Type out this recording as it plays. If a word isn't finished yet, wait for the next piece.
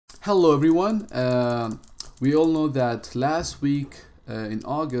Hello everyone. We all know that last week in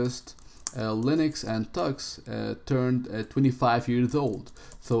August, Linux and Tux turned 25 years old.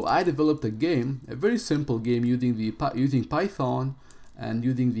 So I developed a game, a very simple game using Python and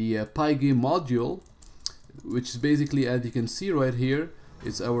using the Pygame module, which is basically, as you can see right here,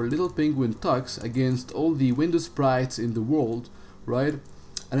 it's our little penguin Tux against all the Windows sprites in the world, right?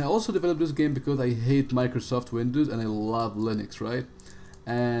 And I also developed this game because I hate Microsoft Windows and I love Linux, right?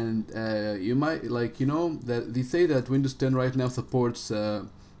 And you might that they say that Windows 10 right now supports the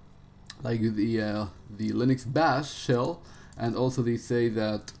Linux Bash shell, and also they say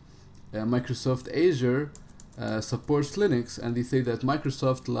that Microsoft Azure supports Linux, and they say that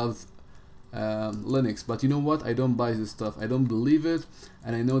Microsoft loves Linux. But you know what? I don't buy this stuff. I don't believe it,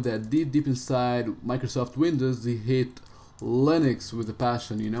 and I know that deep inside Microsoft Windows they hate Linux with a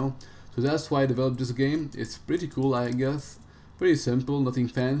passion, you know. So that's why I developed this game. It's pretty cool, I guess. Pretty simple, nothing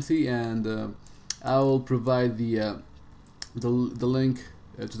fancy, and I will provide the link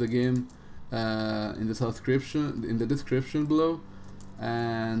to the game in the description below.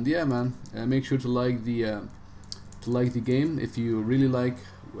 And yeah, man, make sure to like the game if you really like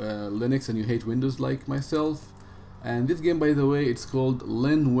Linux and you hate Windows like myself. And this game, by the way, it's called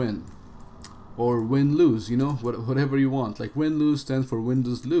Linwin or Winlose, you know, whatever you want. Like Winlose stands for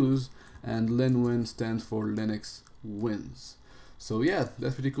Windows lose, and Linwin stands for Linux wins. So yeah,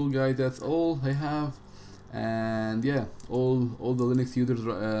 that's pretty cool, guys. That's all I have, and yeah, all the Linux users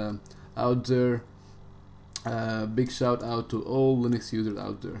out there. Big shout out to all Linux users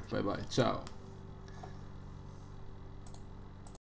out there. Bye bye, ciao.